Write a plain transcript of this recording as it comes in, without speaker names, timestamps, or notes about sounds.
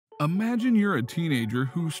Imagine you're a teenager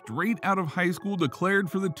who straight out of high school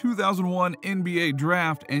declared for the 2001 NBA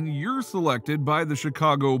draft and you're selected by the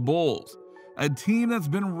Chicago Bulls, a team that's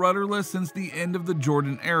been rudderless since the end of the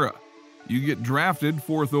Jordan era. You get drafted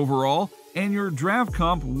 4th overall, and your draft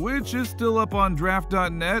comp, which is still up on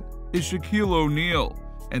draft.net, is Shaquille O'Neal,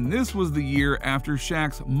 and this was the year after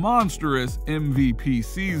Shaq's monstrous MVP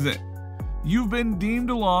season. You've been deemed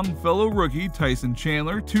along fellow rookie Tyson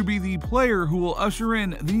Chandler to be the player who will usher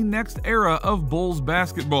in the next era of Bulls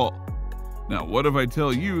basketball. Now, what if I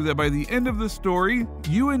tell you that by the end of the story,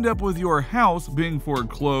 you end up with your house being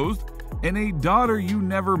foreclosed and a daughter you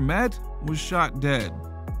never met was shot dead?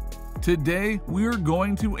 Today, we are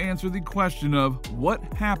going to answer the question of what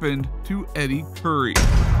happened to Eddy Curry.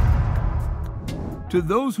 To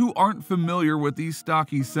those who aren't familiar with the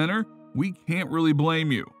stocky center, we can't really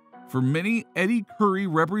blame you. For many, Eddy Curry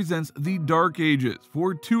represents the dark ages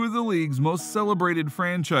for two of the league's most celebrated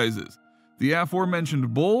franchises, the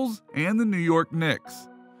aforementioned Bulls and the New York Knicks.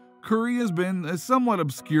 Curry has been a somewhat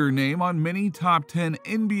obscure name on many top 10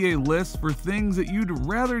 NBA lists for things that you'd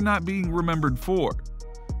rather not be remembered for.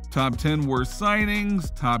 Top 10 worst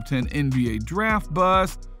signings, top 10 NBA draft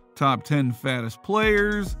busts, top 10 fattest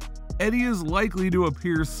players. Eddy is likely to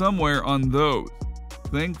appear somewhere on those.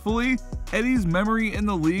 Thankfully, Eddy's memory in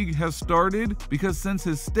the league has started because since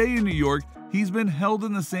his stay in New York, he's been held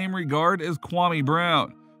in the same regard as Kwame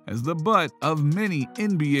Brown, as the butt of many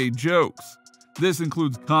NBA jokes. This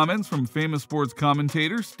includes comments from famous sports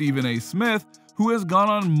commentator Stephen A. Smith, who has gone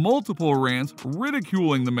on multiple rants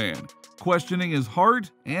ridiculing the man, questioning his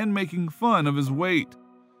heart and making fun of his weight.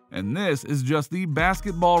 And this is just the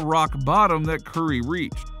basketball rock bottom that Curry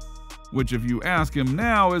reached, which if you ask him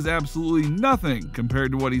now is absolutely nothing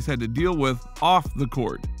compared to what he's had to deal with off the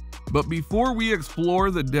court. But before we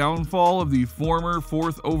explore the downfall of the former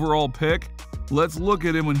 4th overall pick, let's look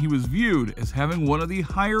at him when he was viewed as having one of the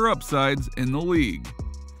higher upsides in the league.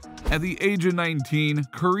 At the age of 19,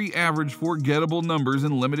 Curry averaged forgettable numbers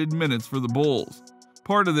in limited minutes for the Bulls.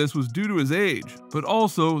 Part of this was due to his age, but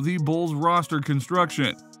also the Bulls' roster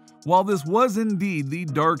construction. While this was indeed the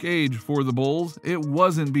dark age for the Bulls, it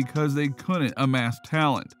wasn't because they couldn't amass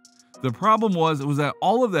talent. The problem was that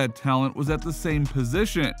all of that talent was at the same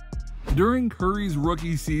position. During Curry's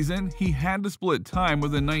rookie season, he had to split time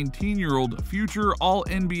with a 19-year-old future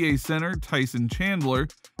All-NBA center Tyson Chandler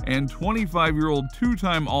and 25-year-old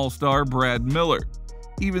two-time All-Star Brad Miller.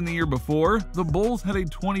 Even the year before, the Bulls had a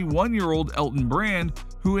 21-year-old Elton Brand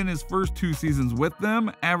who in his first 2 seasons with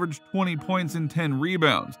them averaged 20 points and 10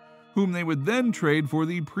 rebounds, whom they would then trade for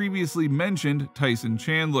the previously mentioned Tyson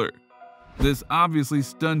Chandler. This obviously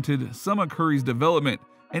stunted some of Curry's development,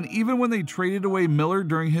 and even when they traded away Miller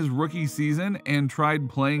during his rookie season and tried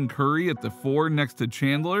playing Curry at the 4 next to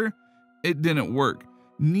Chandler, it didn't work.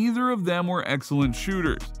 Neither of them were excellent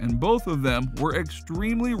shooters, and both of them were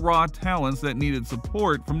extremely raw talents that needed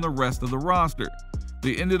support from the rest of the roster.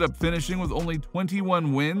 They ended up finishing with only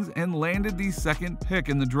 21 wins and landed the 2nd pick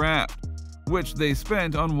in the draft, which they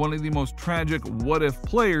spent on one of the most tragic what-if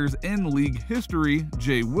players in league history,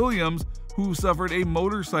 Jay Williams, who suffered a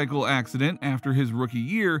motorcycle accident after his rookie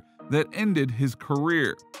year that ended his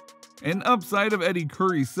career. An upside of Eddy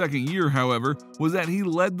Curry's second year, however, was that he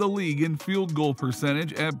led the league in field goal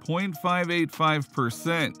percentage at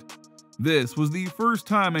 .585%. This was the first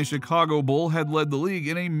time a Chicago Bull had led the league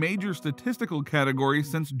in a major statistical category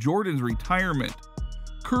since Jordan's retirement.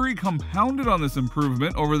 Curry compounded on this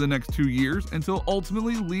improvement over the next 2 years until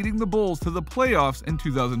ultimately leading the Bulls to the playoffs in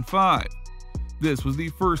 2005. This was the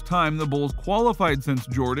first time the Bulls qualified since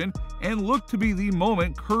Jordan and looked to be the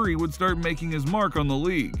moment Curry would start making his mark on the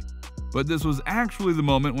league. But this was actually the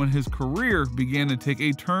moment when his career began to take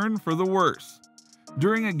a turn for the worse.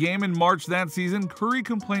 During a game in March that season, Curry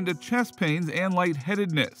complained of chest pains and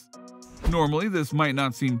lightheadedness. Normally, this might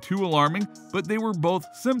not seem too alarming, but they were both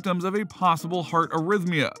symptoms of a possible heart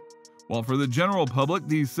arrhythmia. While for the general public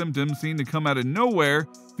these symptoms seemed to come out of nowhere,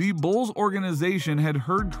 the Bulls organization had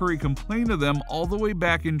heard Curry complain of them all the way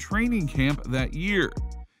back in training camp that year.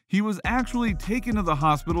 He was actually taken to the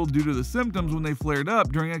hospital due to the symptoms when they flared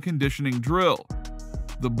up during a conditioning drill.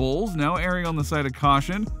 The Bulls, now erring on the side of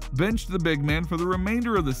caution, benched the big man for the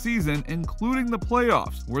remainder of the season, including the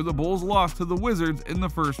playoffs, where the Bulls lost to the Wizards in the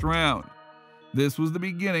first round. This was the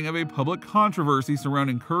beginning of a public controversy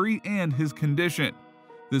surrounding Curry and his condition.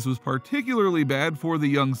 This was particularly bad for the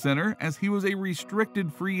young center as he was a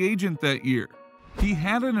restricted free agent that year. He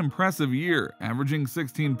had an impressive year, averaging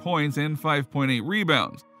 16 points and 5.8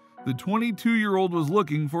 rebounds. The 22-year-old was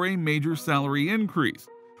looking for a major salary increase.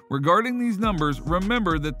 Regarding these numbers,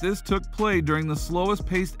 remember that this took place during the slowest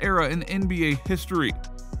paced era in NBA history.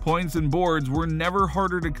 Points and boards were never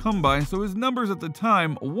harder to come by, so his numbers at the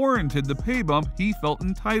time warranted the pay bump he felt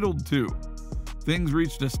entitled to. Things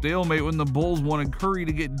reached a stalemate when the Bulls wanted Curry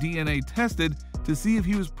to get DNA tested to see if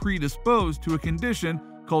he was predisposed to a condition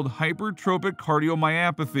called hypertrophic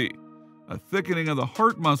cardiomyopathy, a thickening of the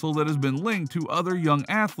heart muscle that has been linked to other young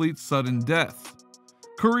athletes' sudden deaths.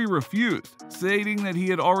 Curry refused, stating that he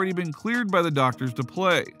had already been cleared by the doctors to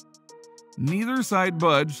play. Neither side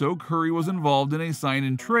budged, so Curry was involved in a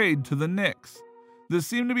sign-and-trade to the Knicks. This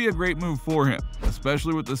seemed to be a great move for him,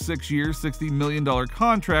 especially with the 6-year, $60 million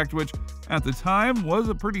contract, which at the time was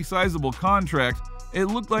a pretty sizable contract. It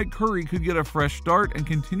looked like Curry could get a fresh start and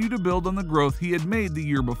continue to build on the growth he had made the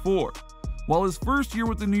year before. While his first year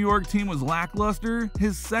with the New York team was lackluster,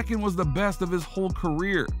 his second was the best of his whole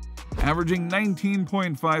career. Averaging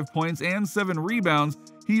 19.5 points and 7 rebounds,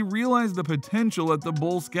 he realized the potential that the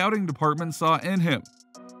Bulls scouting department saw in him.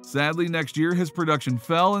 Sadly, next year his production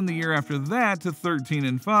fell, and the year after that to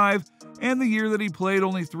 13-5, and the year that he played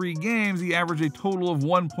only 3 games, he averaged a total of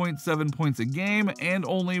 1.7 points a game and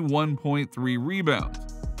only 1.3 rebounds.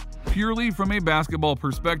 Purely from a basketball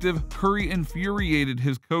perspective, Curry infuriated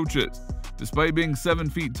his coaches. Despite being 7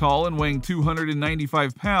 feet tall and weighing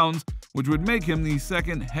 295 pounds, which would make him the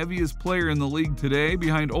second heaviest player in the league today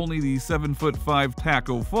behind only the 7'5"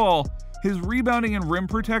 Taco Fall, his rebounding and rim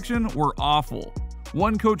protection were awful.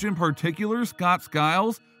 One coach in particular, Scott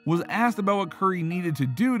Skiles, was asked about what Curry needed to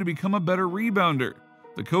do to become a better rebounder.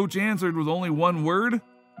 The coach answered with only one word: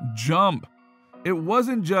 jump. It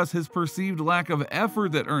wasn't just his perceived lack of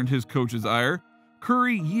effort that earned his coach's ire.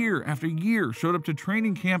 Curry year after year showed up to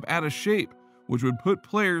training camp out of shape, which would put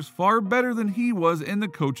players far better than he was in the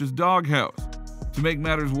coach's doghouse. To make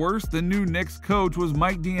matters worse, the new Knicks coach was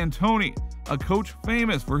Mike D'Antoni, a coach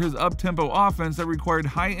famous for his up-tempo offense that required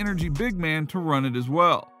high-energy big man to run it as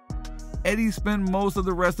well. Eddy spent most of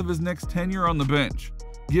the rest of his Knicks tenure on the bench.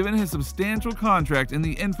 Given his substantial contract and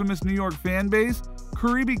the infamous New York fan base,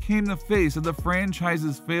 Curry became the face of the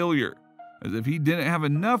franchise's failure. As if he didn't have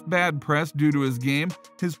enough bad press due to his game,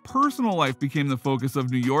 his personal life became the focus of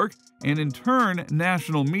New York and in turn,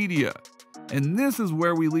 national media. And this is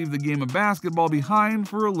where we leave the game of basketball behind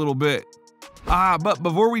for a little bit. But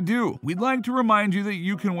before we do, we'd like to remind you that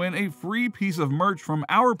you can win a free piece of merch from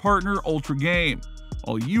our partner Ultra Game.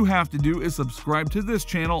 All you have to do is subscribe to this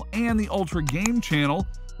channel and the Ultra Game channel,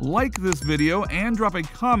 like this video, and drop a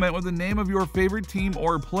comment with the name of your favorite team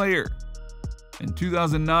or player. In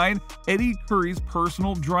 2009, Eddy Curry's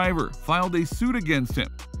personal driver filed a suit against him.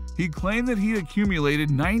 He claimed that he accumulated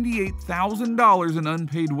 $98,000 in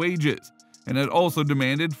unpaid wages and had also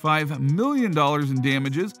demanded $5 million in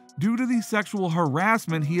damages due to the sexual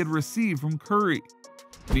harassment he had received from Curry.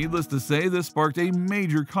 Needless to say, this sparked a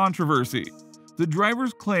major controversy. The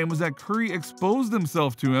driver's claim was that Curry exposed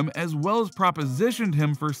himself to him as well as propositioned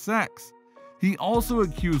him for sex. He also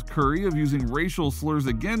accused Curry of using racial slurs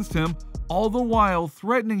against him, all the while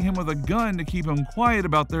threatening him with a gun to keep him quiet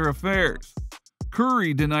about their affairs.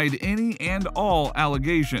 Curry denied any and all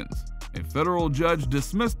allegations. A federal judge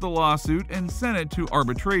dismissed the lawsuit and sent it to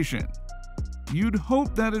arbitration. You'd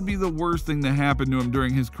hope that'd be the worst thing to happen to him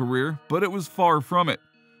during his career, but it was far from it.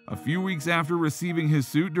 A few weeks after receiving his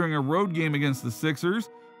suit during a road game against the Sixers,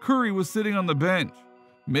 Curry was sitting on the bench.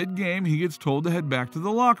 Mid-game, he gets told to head back to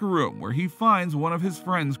the locker room, where he finds one of his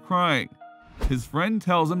friends crying. His friend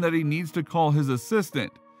tells him that he needs to call his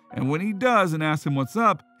assistant, and when he does and asks him what's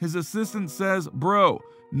up, his assistant says, "Bro,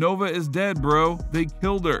 Nova is dead, bro. They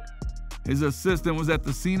killed her." His assistant was at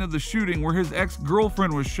the scene of the shooting where his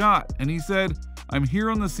ex-girlfriend was shot, and he said, "I'm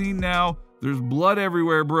here on the scene now. There's blood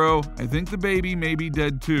everywhere, bro. I think the baby may be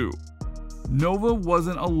dead too." Nova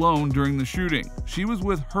wasn't alone during the shooting. She was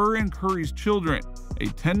with her and Curry's children, a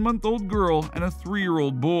 10-month-old girl and a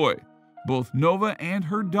 3-year-old boy. Both Nova and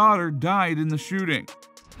her daughter died in the shooting.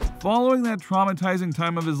 Following that traumatizing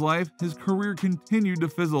time of his life, his career continued to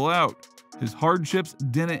fizzle out. His hardships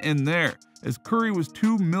didn't end there, as Curry was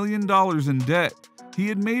 $2 million in debt. He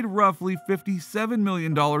had made roughly $57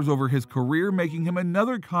 million over his career, making him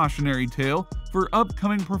another cautionary tale for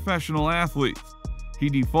upcoming professional athletes. He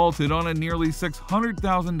defaulted on a nearly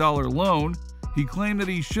 $600,000 loan. He claimed that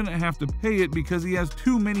he shouldn't have to pay it because he has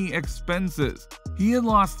too many expenses. He had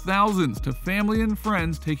lost thousands to family and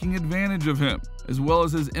friends taking advantage of him, as well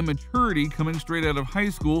as his immaturity coming straight out of high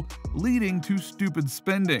school, leading to stupid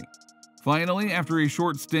spending. Finally, after a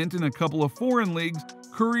short stint in a couple of foreign leagues,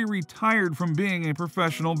 Curry retired from being a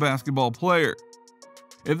professional basketball player.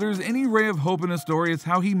 If there's any ray of hope in his story, it's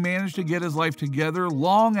how he managed to get his life together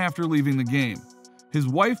long after leaving the game. His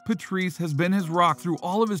wife Patrice has been his rock through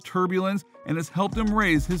all of his turbulence and has helped him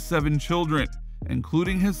raise his 7 children,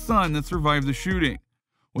 including his son that survived the shooting.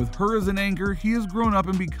 With her as an anchor, he has grown up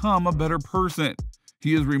and become a better person.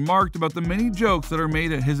 He has remarked about the many jokes that are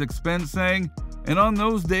made at his expense, saying, "And on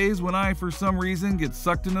those days when I, for some reason, get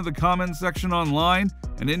sucked into the comment section online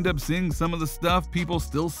and end up seeing some of the stuff people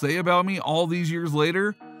still say about me all these years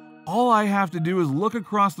later, all I have to do is look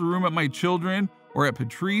across the room at my children or at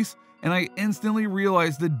Patrice, and I instantly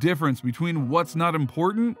realize the difference between what's not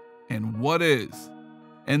important and what is."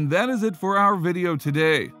 And that is it for our video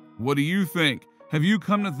today. What do you think? Have you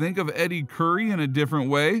come to think of Eddy Curry in a different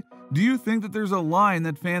way? Do you think that there's a line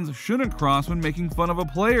that fans shouldn't cross when making fun of a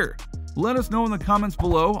player? Let us know in the comments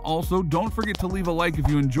below. Also, don't forget to leave a like if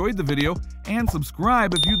you enjoyed the video, and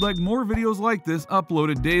subscribe if you'd like more videos like this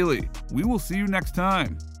uploaded daily. We will see you next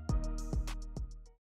time.